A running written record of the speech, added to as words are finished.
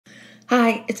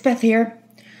Hi, it's Beth here.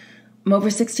 I'm over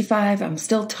 65. I'm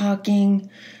still talking.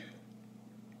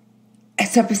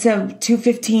 It's episode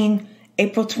 215,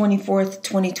 April 24th,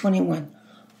 2021.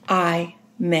 I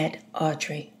met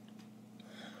Audrey.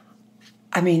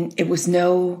 I mean, it was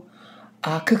no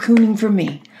cocooning for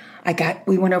me.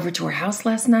 We went over to her house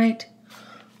last night.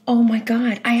 Oh my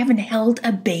God, I haven't held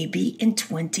a baby in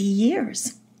 20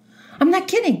 years. I'm not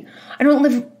kidding. I don't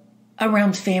live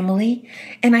around family,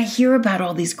 and I hear about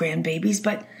all these grandbabies,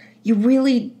 but you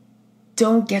really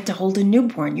don't get to hold a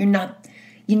newborn. You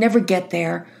never get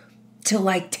there till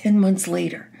like 10 months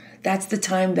later. That's the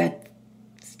time that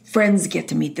friends get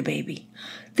to meet the baby.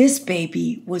 This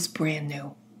baby was brand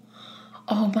new.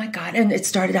 Oh my God, and it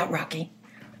started out rocky.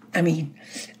 I mean,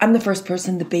 I'm the first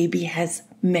person the baby has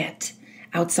met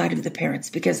outside of the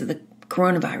parents because of the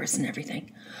coronavirus and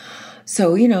everything.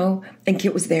 So, and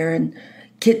Kit was there, and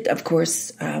Kit, of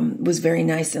course, was very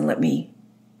nice and let me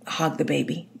hog the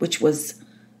baby, which was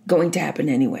going to happen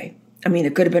anyway. I mean,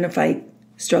 it could have been a fight,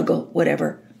 struggle,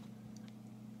 whatever.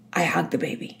 I hogged the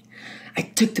baby. I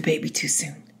took the baby too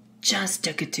soon. Just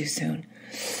took it too soon.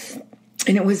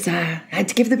 And it was, I had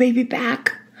to give the baby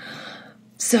back.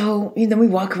 So, then we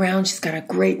walk around. She's got a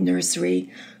great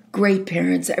nursery, great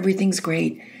parents. Everything's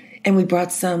great. And we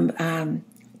brought some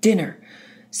dinner.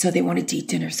 So they wanted to eat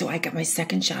dinner. So I got my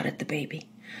second shot at the baby.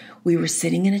 We were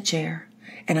sitting in a chair,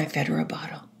 and I fed her a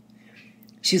bottle.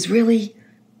 She was really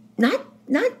not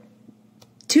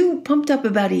too pumped up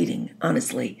about eating,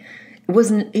 honestly. It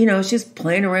wasn't, she was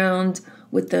playing around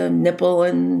with the nipple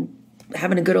and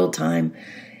having a good old time.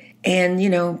 And,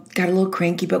 got a little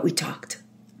cranky, but we talked.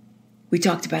 We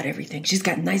talked about everything. She's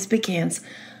got nice big hands.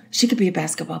 She could be a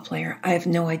basketball player. I have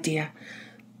no idea.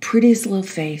 Prettiest little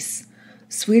face.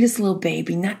 Sweetest little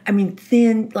baby.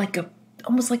 Thin,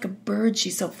 almost like a bird.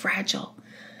 She's so fragile.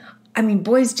 I mean,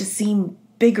 boys just seem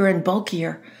bigger and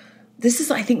bulkier. This is,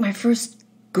 I think, my first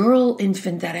girl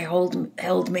infant that I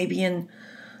held maybe in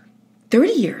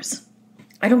 30 years.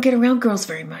 I don't get around girls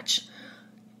very much.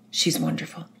 She's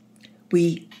wonderful.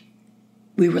 We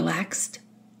relaxed.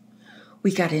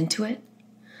 We got into it.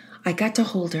 I got to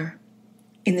hold her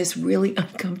in this really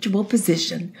uncomfortable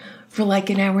position for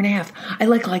like an hour and a half. I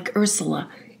like Ursula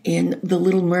in The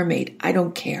Little Mermaid. I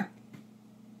don't care.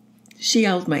 She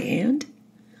held my hand.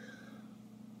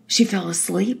 She fell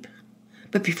asleep.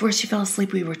 But before she fell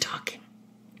asleep, we were talking.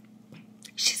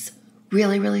 She's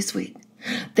really, really sweet.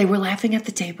 They were laughing at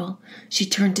the table. She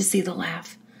turned to see the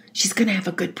laugh. She's going to have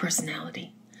a good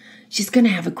personality. She's going to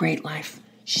have a great life.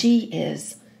 She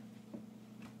is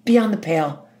beyond the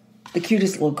pale, the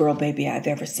cutest little girl baby I've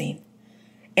ever seen.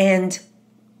 And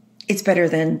it's better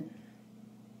than,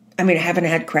 I haven't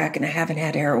had crack and I haven't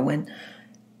had heroin.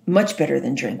 Much better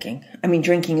than drinking.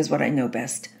 Drinking is what I know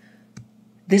best.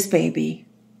 This baby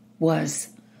was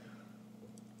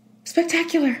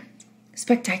spectacular.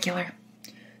 Spectacular.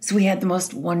 So we had the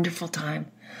most wonderful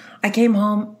time. I came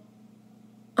home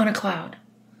on a cloud.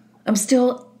 I'm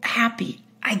still happy.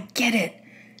 I get it.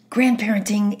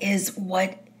 Grandparenting is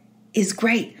what is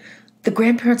great. The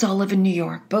grandparents all live in New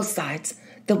York, both sides.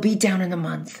 They'll be down in a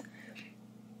month.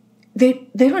 They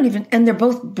don't even, and they're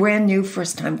both brand new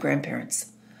first-time grandparents.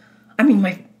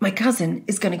 My cousin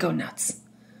is going to go nuts.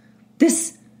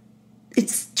 It's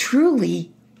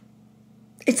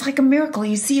like a miracle.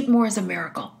 You see it more as a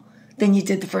miracle than you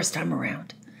did the first time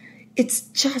around. It's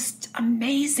just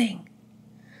amazing.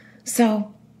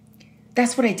 So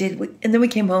that's what I did. And then we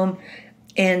came home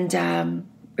and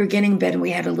we were getting in bed and we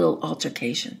had a little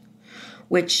altercation,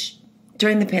 which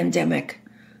during the pandemic,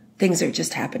 things are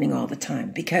just happening all the time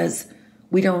because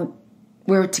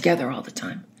we're together all the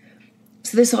time.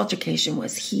 So this altercation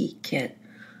was Kit,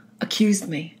 accused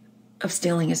me of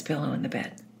stealing his pillow in the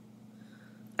bed.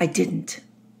 I didn't.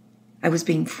 I was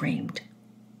being framed.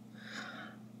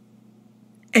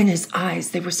 And his eyes,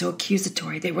 they were so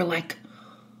accusatory. They were like,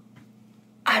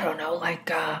 I don't know,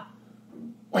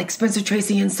 like Spencer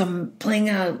Tracy and playing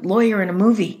a lawyer in a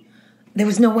movie. There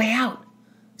was no way out.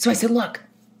 So I said, look,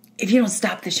 if you don't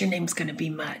stop this, your name's going to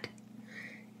be Mud.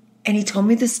 And he told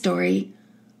me the story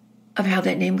of how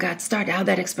that name got started, how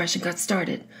that expression got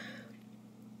started.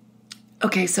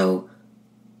 Okay, so,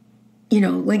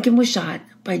 Lincoln was shot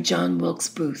by John Wilkes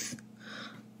Booth.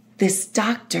 This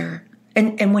doctor,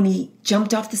 and when he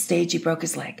jumped off the stage, he broke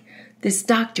his leg. This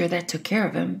doctor that took care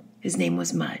of him, his name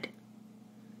was Mud.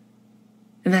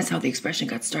 And that's how the expression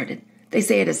got started. They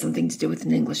say it has something to do with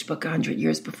an English book 100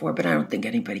 years before, but I don't think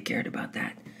anybody cared about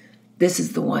that. This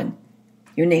is the one.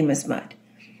 Your name is Mud.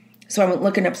 So I went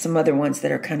looking up some other ones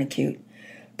that are kind of cute.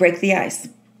 Break the ice.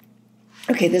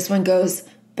 Okay, this one goes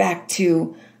back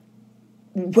to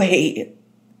way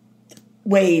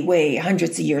way,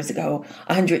 hundreds of years ago,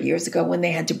 100 years ago, when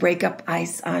they had to break up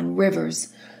ice on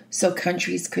rivers so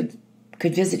countries could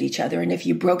visit each other. And if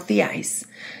you broke the ice,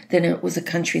 then it was a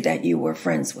country that you were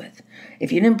friends with.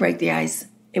 If you didn't break the ice,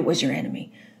 it was your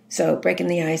enemy. So breaking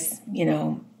the ice,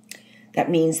 that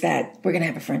means that we're going to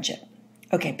have a friendship.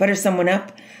 Okay, butter someone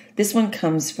up. This one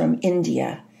comes from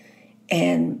India,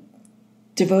 and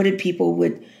devoted people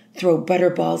would throw butter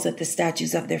balls at the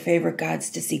statues of their favorite gods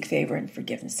to seek favor and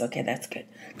forgiveness. Okay, that's good.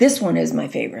 This one is my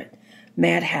favorite,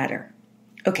 Mad Hatter.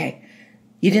 Okay,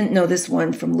 you didn't know this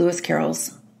one from Lewis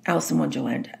Carroll's Alice in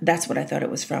Wonderland. That's what I thought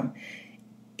it was from.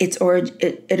 It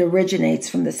originates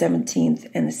from the 17th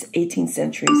and the 18th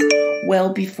centuries,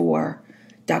 well before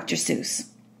Dr. Seuss.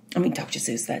 Dr.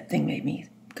 Seuss, that thing made me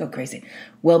go crazy.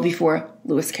 Well before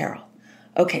Lewis Carroll.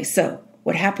 Okay, so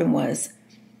what happened was,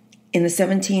 in the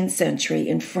 17th century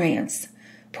in France,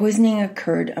 poisoning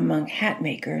occurred among hat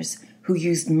makers who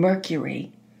used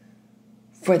mercury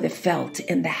for the felt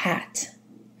in the hat.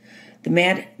 The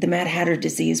Mad Hatter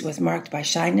disease was marked by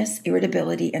shyness,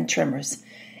 irritability, and tremors,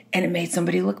 and it made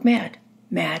somebody look mad.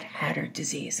 Mad Hatter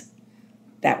disease.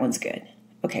 That one's good.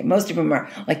 Okay, most of them are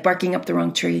like barking up the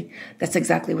wrong tree. That's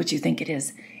exactly what you think it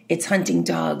is. It's hunting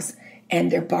dogs,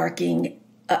 and they're barking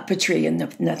up a tree, and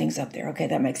nothing's up there. Okay,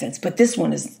 that makes sense. But this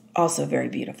one is also very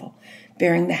beautiful.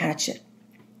 Bearing the hatchet.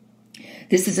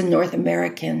 This is a North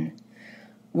American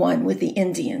one with the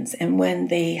Indians, and when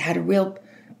they had a real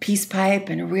peace pipe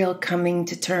and a real coming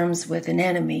to terms with an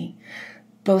enemy,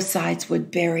 both sides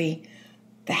would bury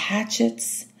the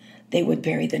hatchets, they would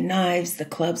bury the knives, the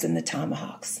clubs, and the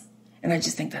tomahawks. And I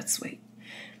just think that's sweet.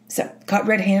 So, caught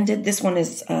red-handed. This one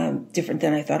is different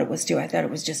than I thought it was too. I thought it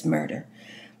was just murder.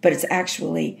 But it's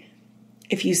actually,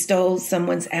 if you stole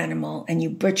someone's animal and you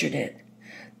butchered it,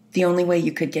 the only way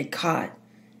you could get caught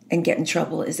and get in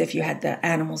trouble is if you had the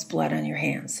animal's blood on your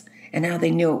hands. And how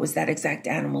they knew it was that exact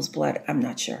animal's blood, I'm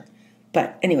not sure.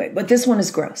 But anyway, this one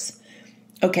is gross.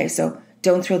 Okay, so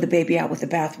don't throw the baby out with the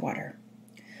bathwater.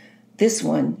 This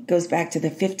one goes back to the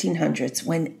 1500s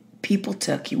when people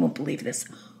took, you won't believe this,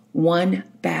 1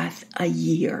 bath a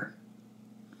year.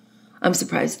 I'm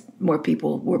surprised more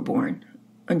people were born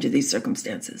under these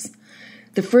circumstances.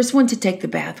 The first one to take the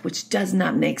bath, which does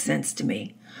not make sense to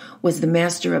me, was the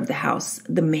master of the house,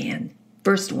 the man.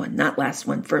 First one, not last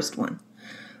one, first one.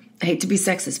 I hate to be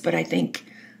sexist, but I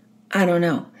don't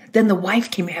know. Then the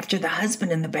wife came after the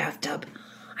husband in the bathtub.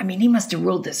 He must have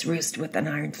ruled this roost with an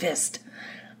iron fist.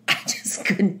 I just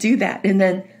couldn't do that. And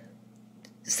then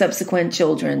subsequent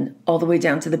children, all the way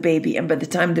down to the baby. And by the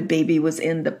time the baby was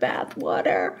in the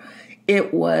bathwater,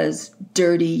 it was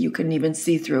dirty. You couldn't even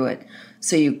see through it.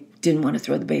 So you didn't want to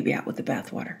throw the baby out with the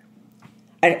bathwater.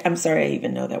 I'm sorry I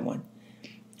even know that one.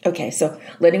 Okay, so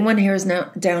letting one hair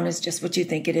down is just what you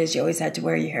think it is. You always had to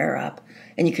wear your hair up,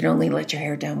 and you could only let your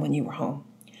hair down when you were home.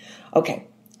 Okay,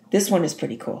 this one is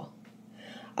pretty cool.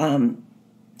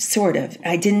 Sort of.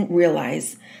 I didn't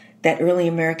realize that early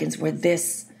Americans were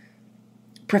this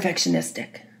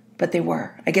perfectionistic, but they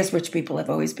were. I guess rich people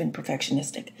have always been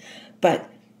perfectionistic. But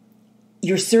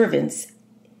your servants,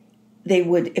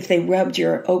 if they rubbed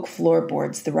your oak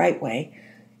floorboards the right way,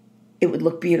 it would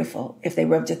look beautiful. If they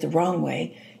rubbed it the wrong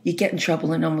way, you'd get in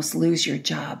trouble and almost lose your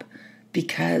job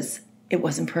because it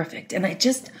wasn't perfect. And it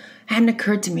just hadn't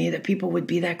occurred to me that people would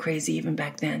be that crazy even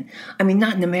back then.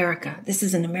 Not in America. This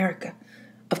isn't America.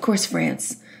 Of course,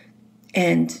 France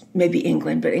and maybe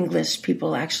England, but English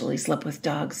people actually slept with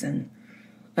dogs. And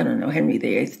I don't know, Henry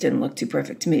VIII didn't look too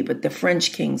perfect to me, but the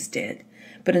French kings did.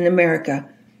 But in America,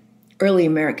 early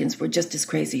Americans were just as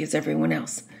crazy as everyone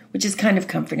else, which is kind of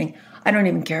comforting. I don't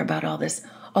even care about all this.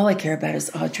 All I care about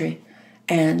is Audrey.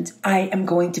 And I am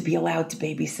going to be allowed to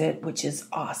babysit, which is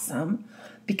awesome,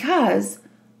 because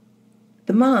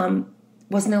the mom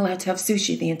wasn't allowed to have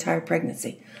sushi the entire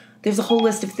pregnancy. There's a whole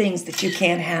list of things that you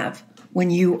can't have when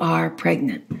you are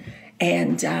pregnant.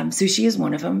 And sushi is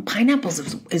one of them. Pineapples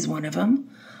is one of them.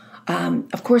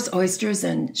 Of course, oysters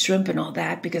and shrimp and all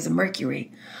that because of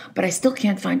mercury. But I still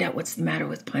can't find out what's the matter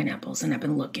with pineapples, and I've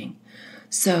been looking.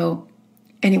 So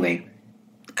anyway,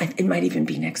 it might even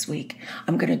be next week.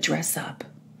 I'm going to dress up.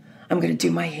 I'm going to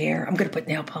do my hair. I'm going to put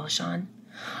nail polish on.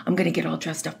 I'm going to get all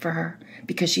dressed up for her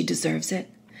because she deserves it.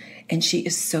 And she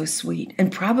is so sweet.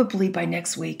 And probably by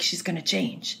next week, she's going to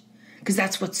change. Because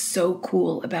that's what's so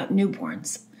cool about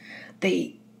newborns.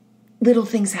 Little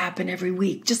things happen every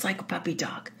week, just like a puppy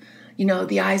dog.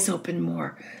 The eyes open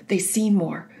more. They see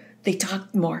more. They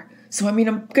talk more. So, I'm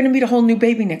going to meet a whole new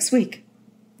baby next week.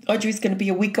 Audrey's going to be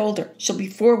a week older. She'll be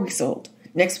 4 weeks old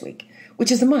next week,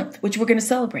 which is a month, which we're going to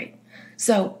celebrate.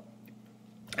 So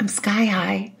I'm sky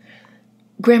high.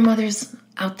 Grandmothers,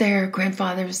 out there,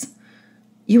 grandfathers,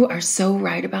 you are so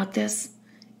right about this.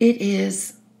 It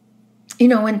is,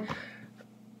 and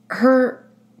her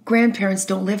grandparents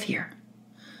don't live here.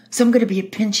 So I'm going to be a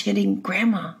pinch-hitting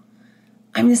grandma.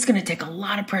 I'm just going to take a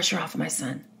lot of pressure off of my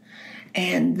son.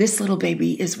 And this little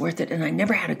baby is worth it. And I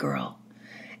never had a girl.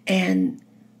 And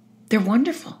they're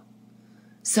wonderful.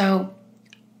 So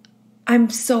I'm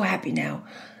so happy now.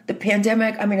 The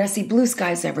pandemic, I see blue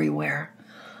skies everywhere.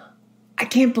 I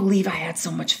can't believe I had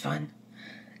so much fun.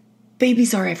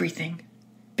 Babies are everything.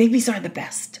 Babies are the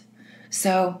best.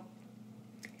 So,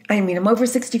 I'm over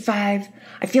 65.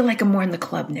 I feel like I'm more in the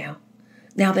club now.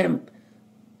 Now that I'm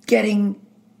getting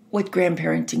what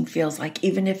grandparenting feels like,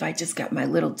 even if I just got my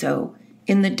little toe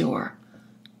in the door,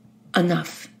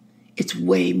 enough. It's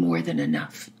way more than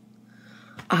enough.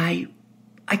 I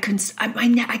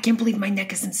can't believe my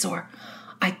neck isn't sore.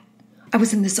 I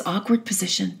was in this awkward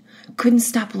position, couldn't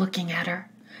stop looking at her,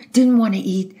 didn't want to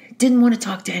eat, didn't want to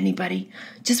talk to anybody,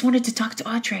 just wanted to talk to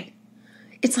Audrey.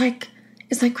 It's like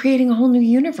creating a whole new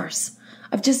universe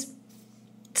of just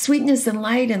sweetness and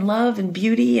light and love and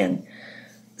beauty. And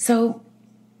so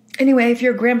anyway, if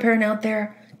you're a grandparent out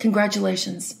there,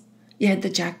 congratulations. You had the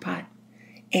jackpot.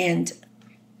 And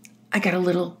I got a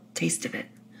little taste of it.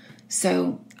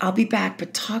 So I'll be back,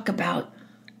 but talk about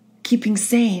keeping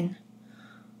sane.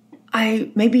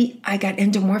 Maybe I got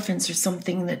endomorphins or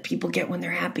something that people get when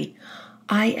they're happy.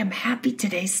 I am happy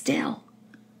today still.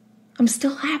 I'm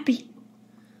still happy.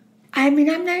 I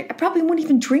probably won't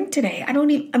even drink today.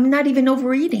 I'm not even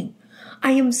overeating.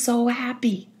 I am so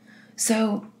happy.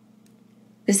 So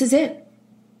this is it.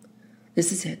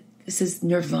 This is it. This is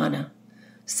nirvana.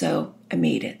 So I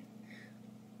made it.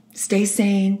 Stay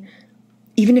sane.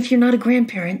 Even if you're not a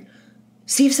grandparent,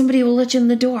 see if somebody will let you in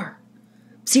the door.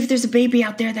 See if there's a baby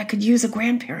out there that could use a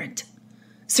grandparent.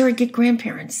 Surrogate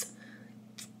grandparents.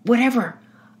 Whatever.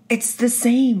 It's the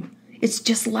same. It's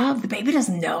just love. The baby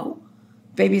doesn't know.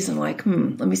 Baby isn't like,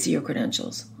 let me see your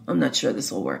credentials. I'm not sure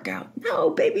this will work out.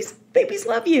 No, babies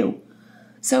love you.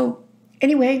 So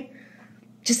anyway,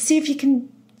 just see if you can,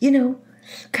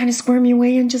 kind of squirm your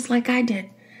way in just like I did.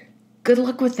 Good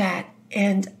luck with that.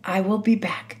 And I will be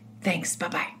back. Thanks.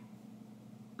 Bye-bye.